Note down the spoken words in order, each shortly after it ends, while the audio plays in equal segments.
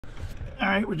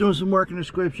Alright, we're doing some work in the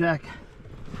squib shack.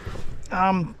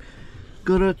 I'm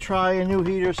gonna try a new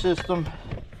heater system.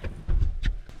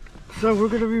 So we're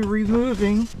gonna be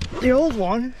removing the old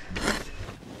one.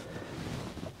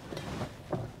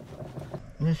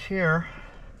 This here.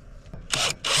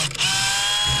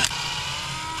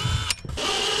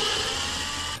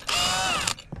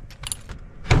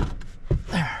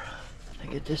 There. I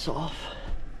get this off.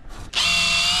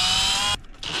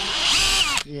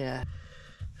 Yeah.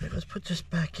 Okay, let's put this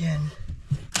back in.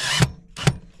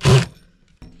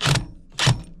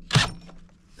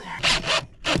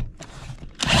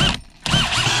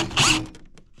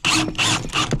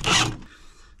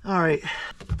 All right,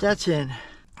 that's in.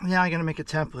 Now I'm gonna make a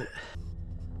template.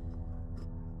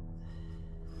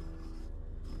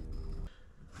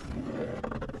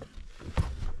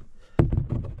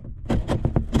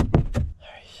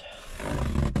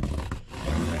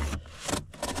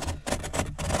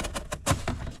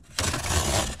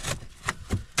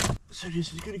 So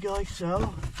this is gonna go like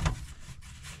so,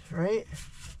 right?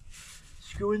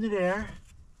 Screw into there.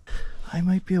 I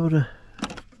might be able to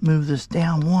move this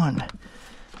down one.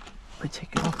 I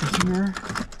take it off of here.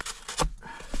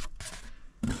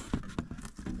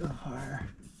 Go higher.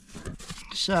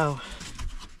 So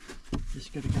this is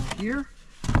gonna go here.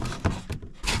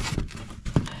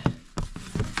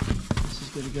 This is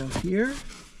gonna go here.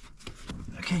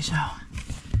 Okay, so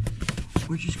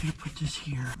we're just gonna put this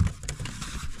here.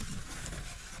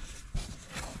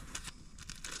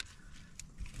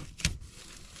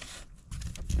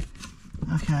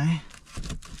 Okay,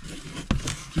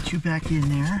 get you back in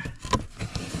there,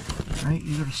 right?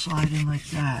 You're gonna slide in like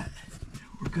that.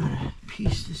 We're gonna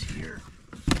piece this here.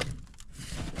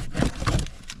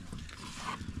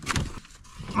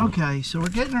 Okay, so we're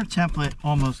getting our template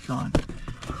almost done.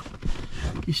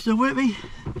 You still with me?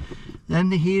 Then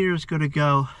the heater is gonna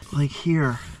go like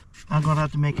here. I'm gonna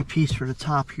have to make a piece for the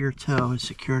top here too and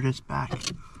secure this back.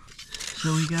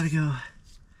 So we gotta go,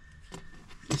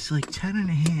 it's like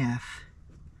 10.5.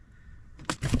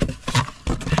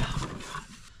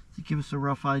 To give us a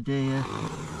rough idea.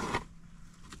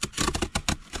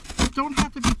 It don't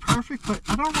have to be perfect, but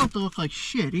I don't want it to look like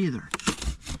shit either.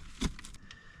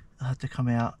 I'll have to come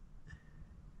out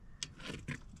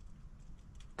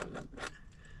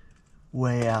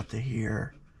way out to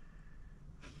here.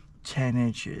 10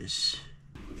 inches.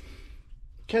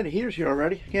 Okay, the heater's here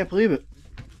already. I can't believe it.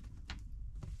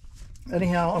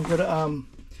 Anyhow, I'm gonna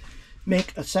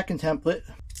make a second template.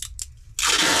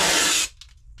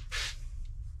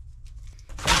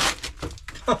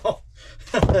 Oh,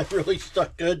 that really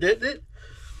stuck good, didn't it?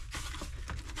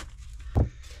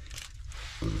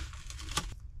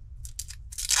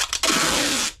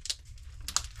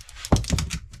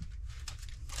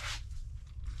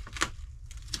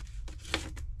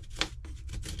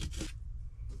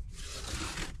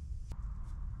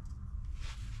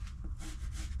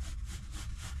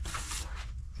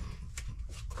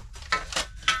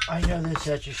 I know this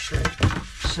edge is straight,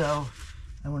 so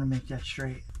I want to make that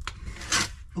straight.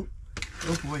 Oh,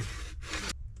 oh boy.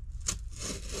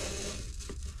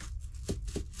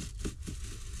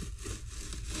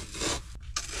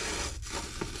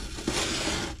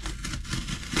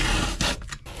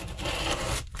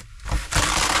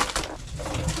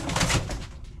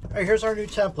 All right, here's our new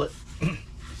template.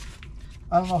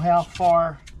 I don't know how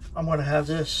far I'm going to have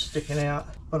this sticking out,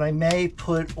 but I may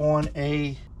put on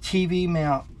a TV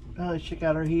mount. Let's check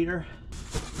out our heater.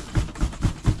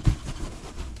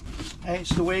 Hey, it's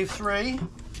the Wave 3.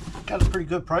 Got a pretty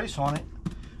good price on it.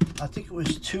 I think it was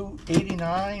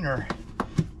 $289 or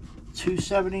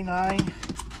 $279.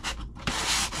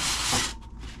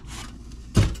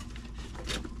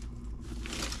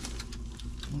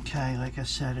 Okay, like I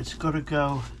said, it's gonna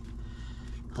go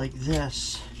like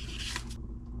this.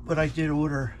 But I did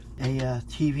order a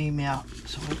TV mount,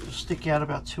 so it'll stick out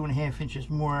about 2.5 inches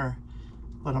more,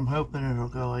 but I'm hoping it'll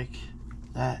go like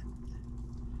that.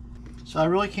 So I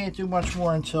really can't do much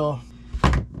more until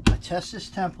I test this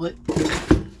template.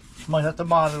 Might have to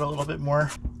mod it a little bit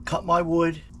more, cut my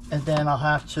wood, and then I'll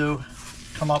have to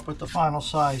come up with the final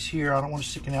size here. I don't want it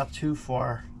sticking out too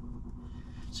far.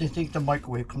 So I think the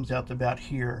microwave comes out to about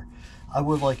here. I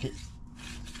would like it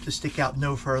to stick out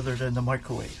no further than the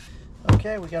microwave.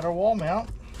 Okay, we got our wall mount.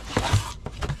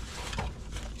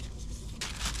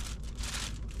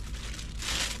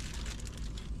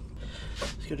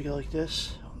 It's gonna go like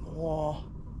this on the wall.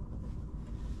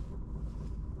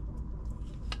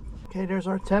 Okay, there's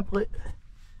our template.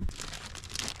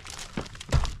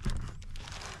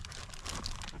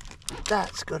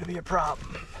 That's gonna be a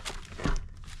problem.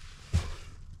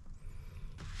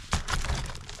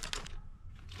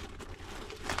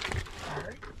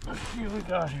 see what we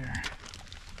got here.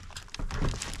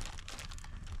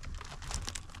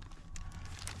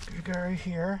 We go right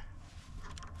here.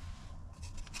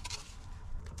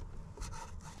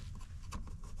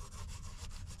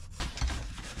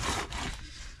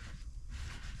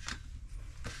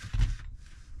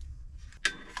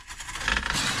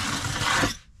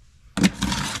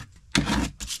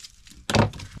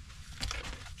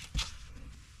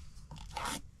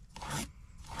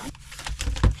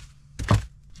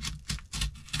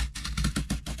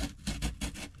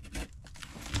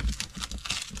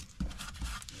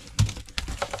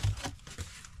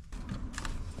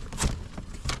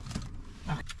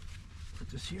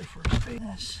 This here for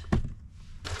space.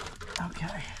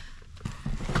 Okay.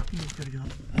 He's gonna go.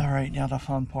 All right, now the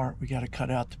fun part. We got to cut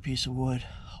out the piece of wood.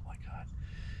 Oh my God.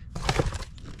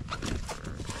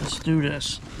 Let's do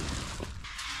this.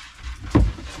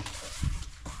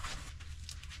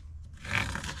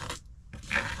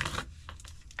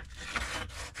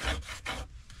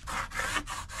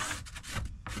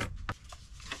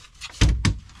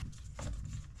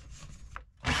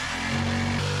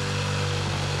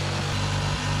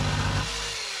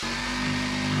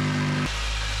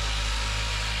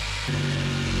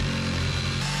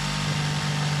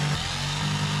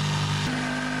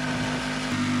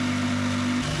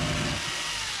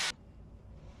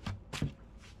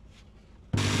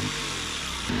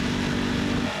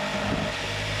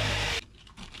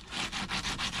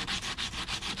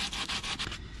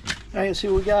 All right, let's see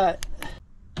what we got.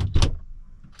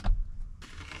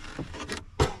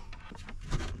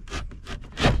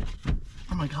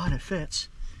 Oh my God, it fits.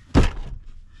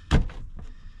 How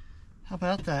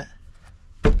about that?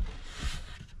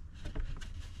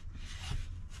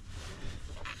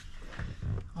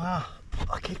 Wow,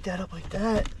 I'll kick that up like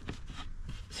that.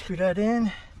 Screw that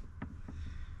in.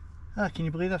 Ah, can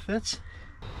you believe that fits?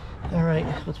 All right,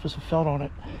 let's put some felt on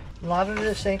it. A lot of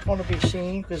this ain't going to be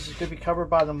seen because it's going to be covered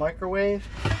by the microwave.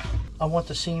 I want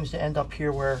the seams to end up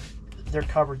here where they're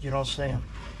covered, you don't see them.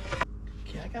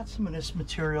 Okay, I got some of this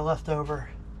material left over.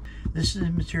 This is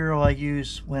the material I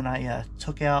used when I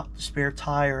took out the spare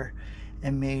tire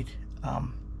and made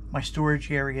my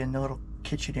storage area in the little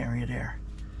kitchen area there.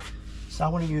 So I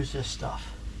want to use this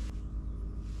stuff.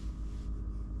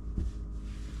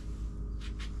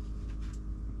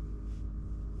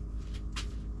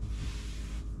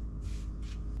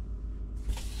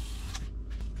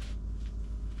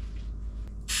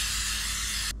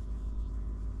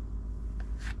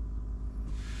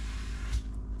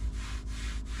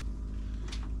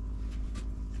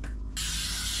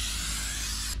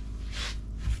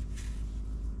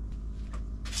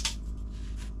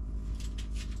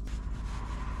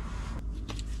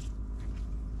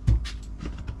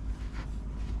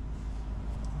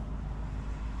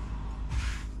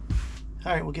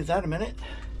 All right, we'll give that a minute.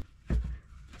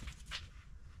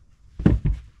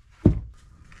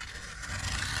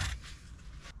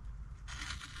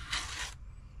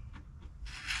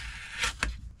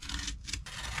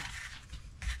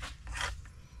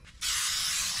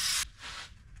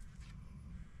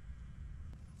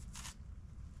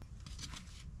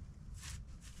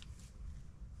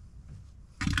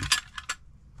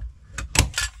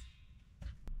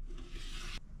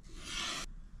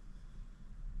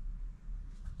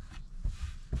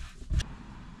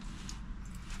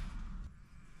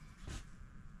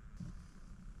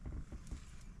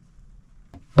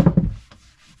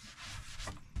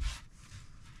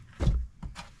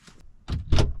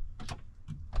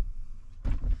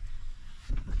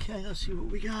 Okay, let's see what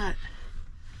we got.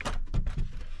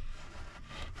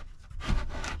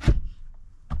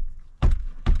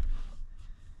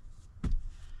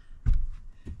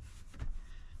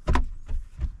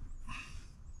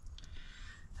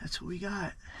 That's what we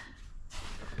got.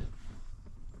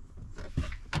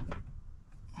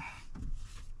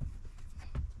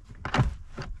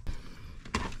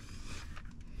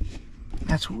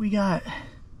 That's what we got.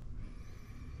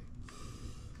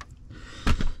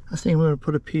 I think I'm going to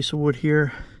put a piece of wood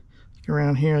here,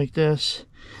 around here like this,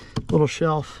 little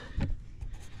shelf.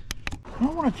 I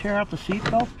don't want to tear out the seat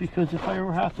belts because if I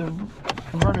ever have to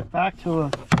convert it back to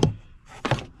a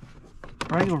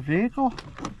regular vehicle,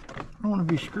 I don't want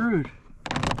to be screwed.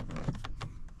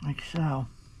 Like so.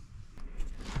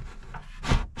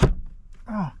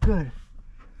 Oh, good.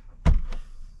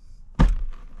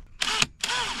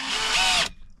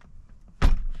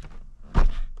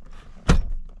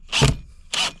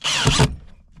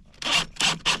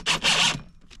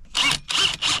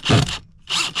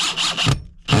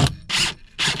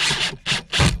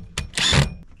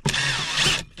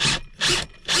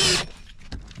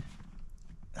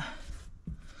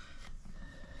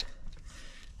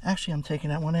 Actually, I'm taking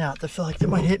that one out. I feel like that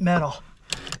might hit metal.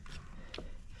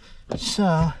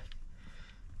 So,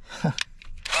 go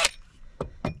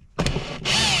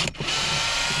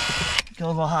a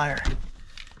little higher.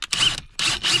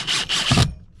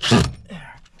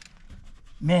 There.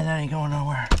 Man, that ain't going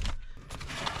nowhere.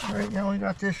 All right, now we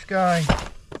got this guy.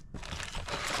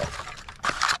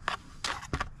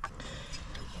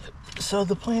 So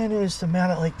the plan is to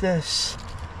mount it like this.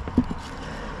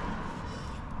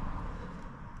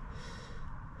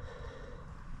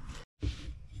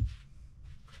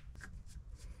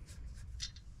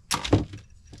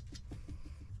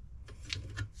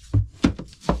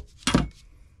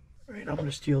 Alright, I'm going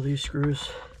to steal these screws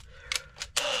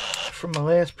from my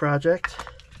last project.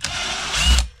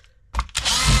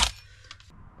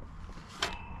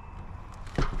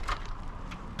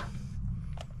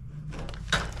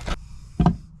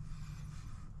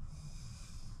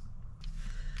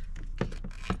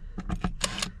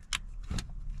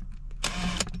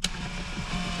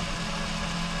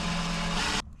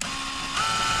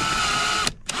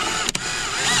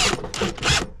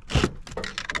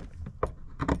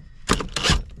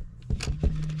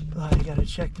 I gotta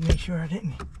check to make sure I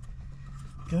didn't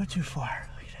go too far.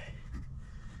 Look at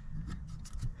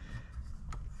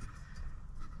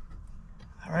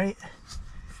that. All right.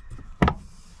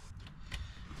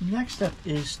 The next step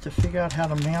is to figure out how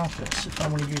to mount this. If I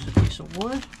want to use a piece of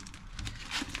wood,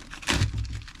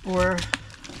 or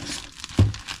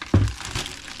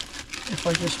if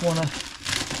I just want to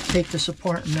take this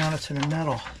apart and mount it to the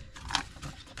metal,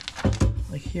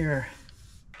 like here.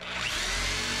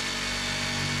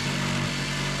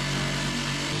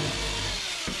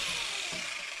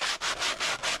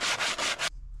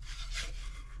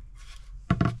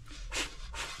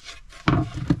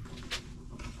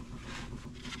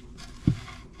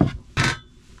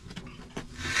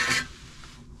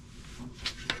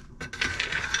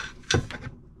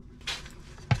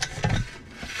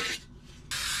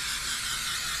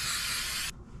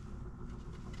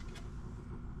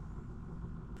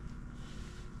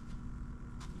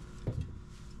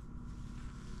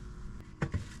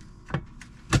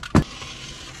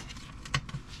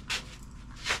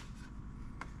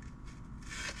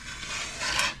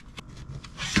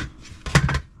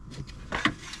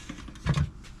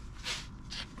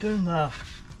 Good enough.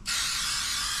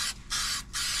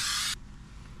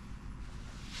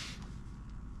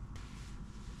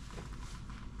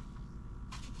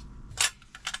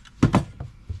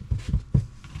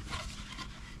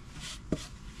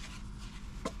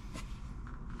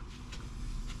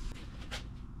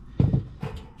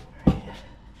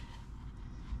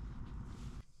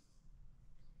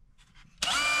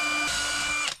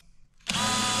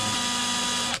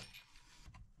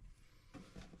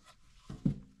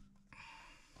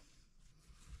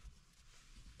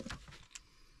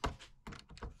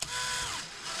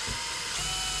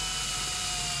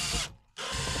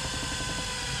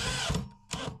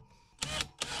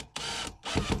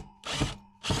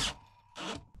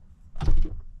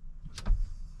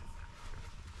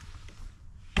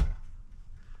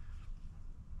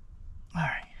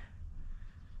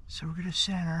 So we're going to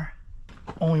center.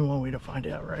 Only one way to find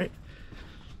out, right?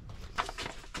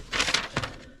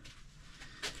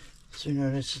 So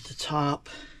notice at the top,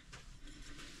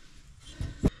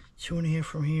 2.5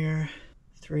 from here,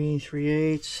 3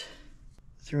 3/8,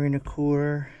 3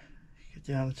 1/4. Get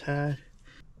down a tad.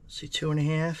 See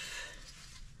 2.5,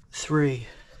 3.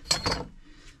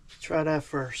 Let's try that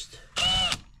first.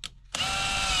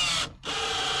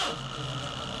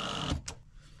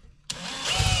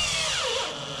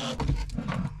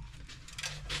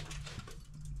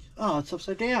 Oh, it's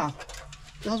upside down.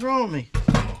 What the hell's wrong with me?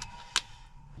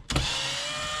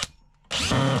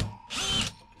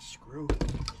 Screw.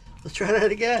 Let's try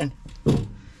that again.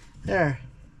 There.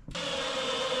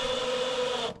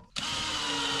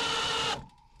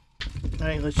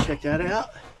 Alright, let's check that out.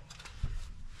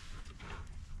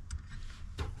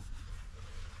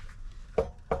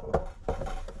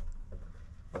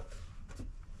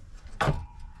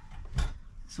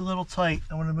 It's a little tight.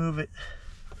 I want to move it.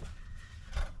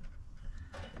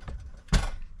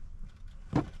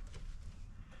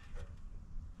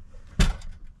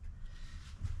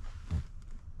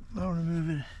 I want to move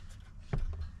it.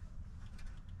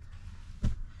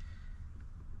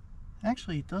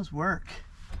 Actually, it does work.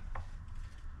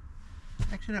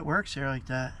 Actually, that works there like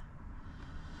that.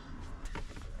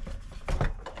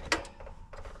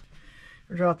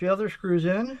 I'll drop the other screws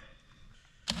in.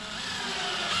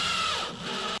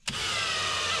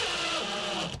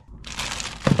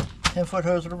 Ten-foot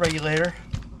hose with a regulator.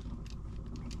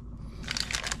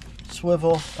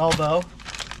 Swivel elbow.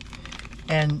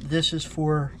 and this is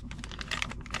for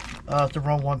to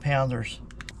run 1-pounders.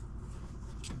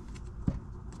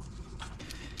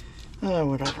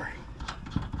 Whatever.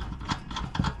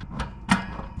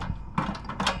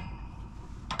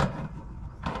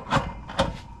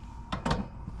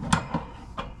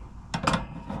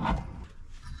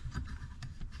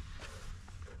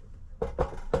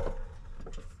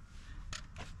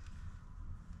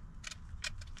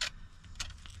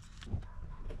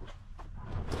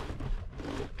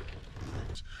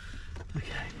 Okay.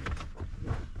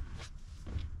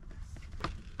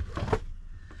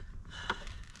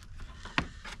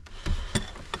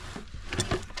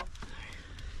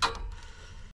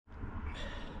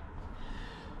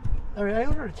 Alright, I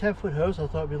ordered a 10-foot hose. I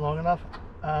thought it'd be long enough.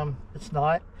 It's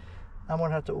not. I'm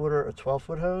gonna have to order a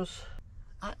 12-foot hose.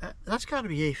 That's got to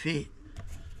be 8 feet.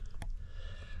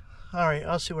 Alright,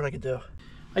 I'll see what I can do.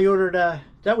 I ordered,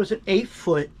 that was an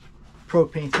 8-foot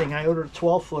propane thing. I ordered a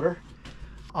 12-footer.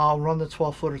 I'll run the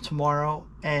 12-footer tomorrow,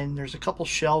 and there's a couple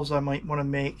shelves I might want to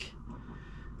make,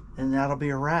 and that'll be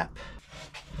a wrap.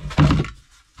 I'm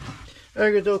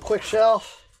gonna do a quick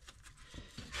shelf.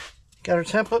 Got our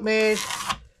template made.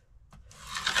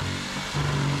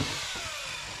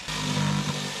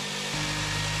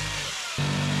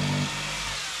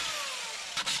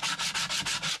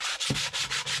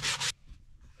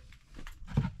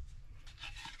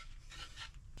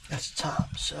 That's the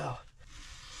top, so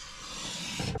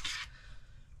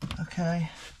okay.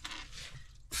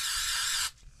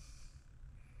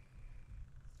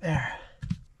 There.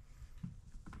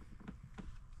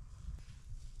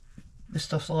 This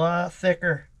stuff's a lot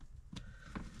thicker.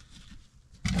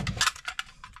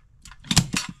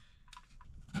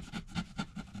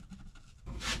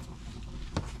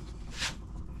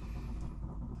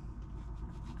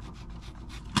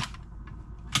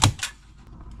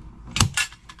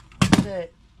 That's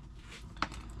it.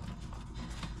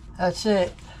 That's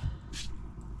it.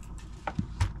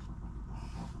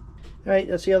 All right,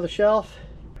 that's the other shelf.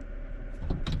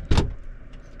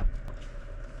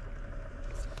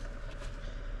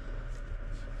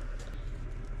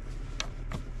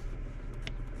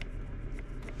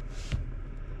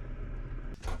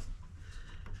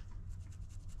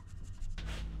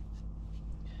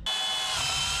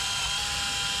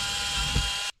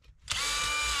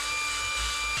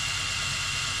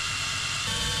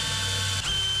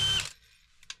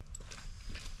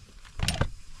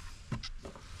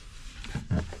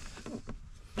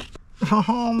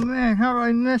 Oh man, how did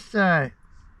I miss that?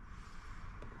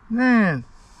 Man.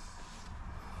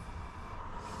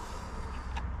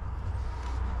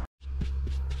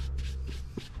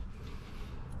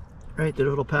 Right, did a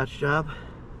little patch job.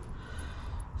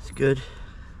 It's good.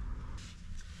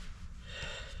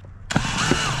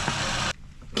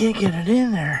 Can't get it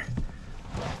in there.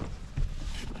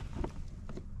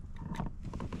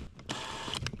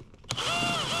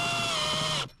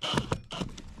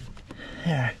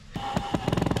 There.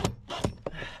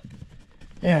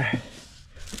 There.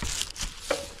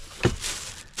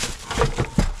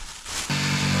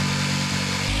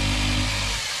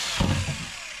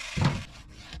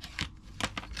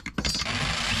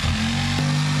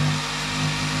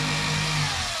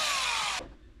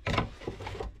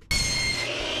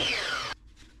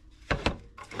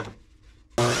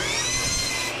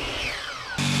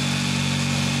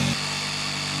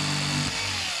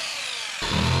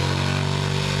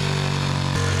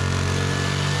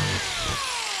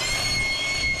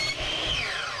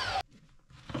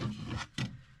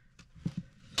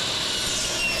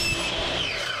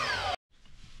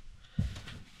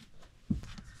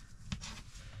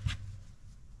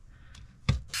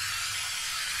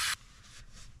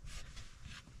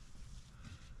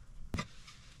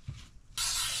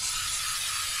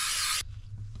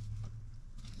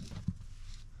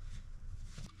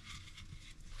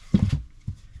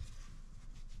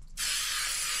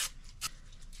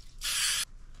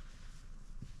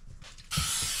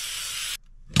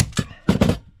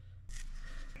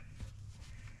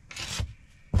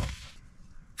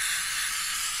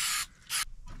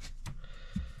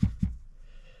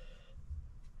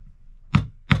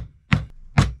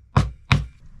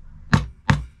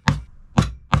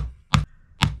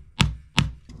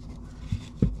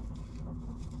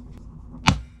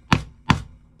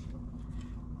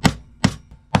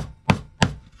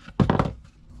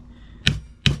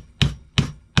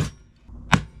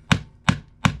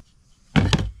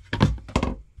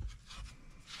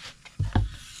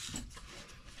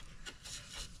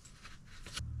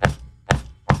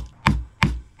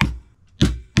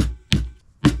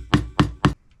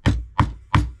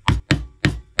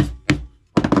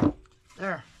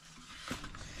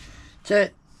 That's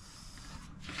it.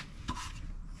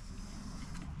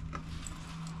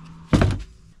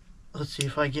 Let's see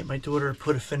if I get my daughter to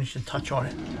put a finishing touch on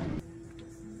it.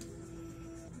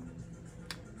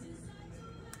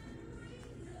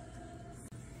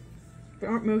 But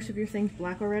aren't most of your things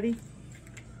black already?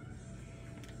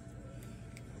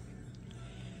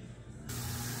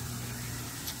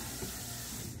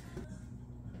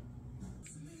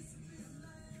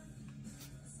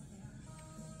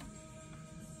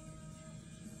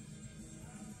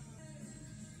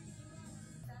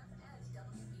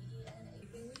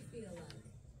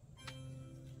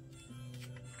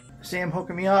 Sam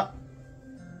hooking me up.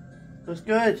 Looks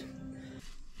good.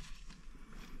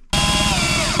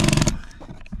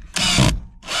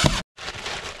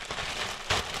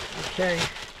 Okay,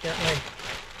 got my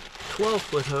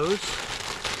 12-foot hose.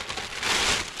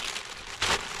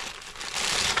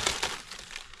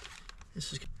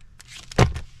 This is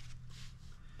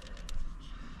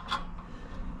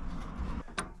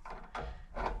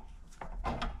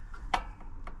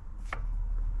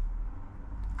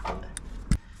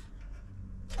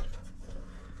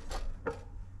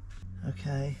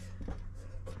okay.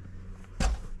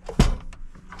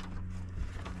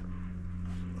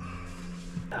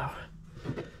 Oh.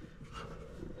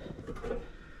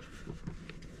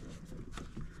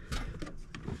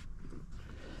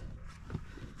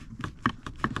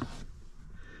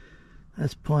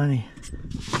 That's plenty.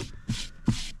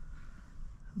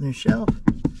 New shelf.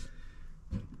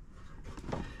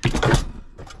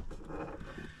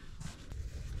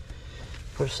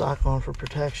 Put a sock on for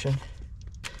protection.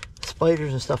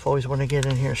 Spiders and stuff always want to get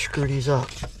in here and screw these up.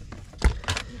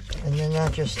 And then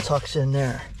that just tucks in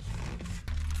there.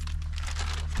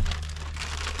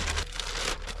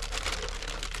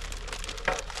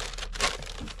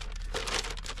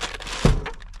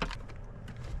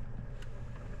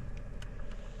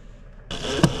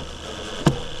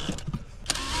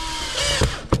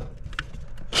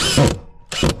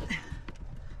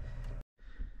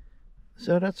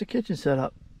 So that's the kitchen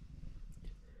setup.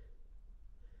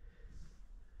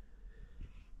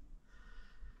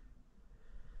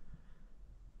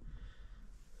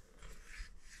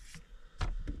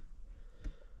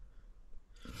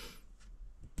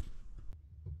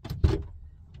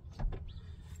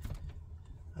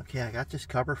 Okay, I got this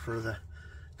cover for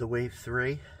the Wave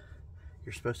 3.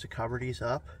 You're supposed to cover these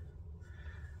up.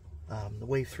 The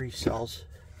Wave 3 sells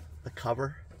the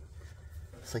cover.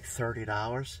 It's like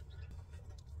 $30.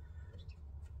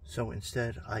 So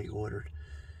instead I ordered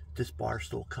this bar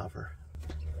stool cover.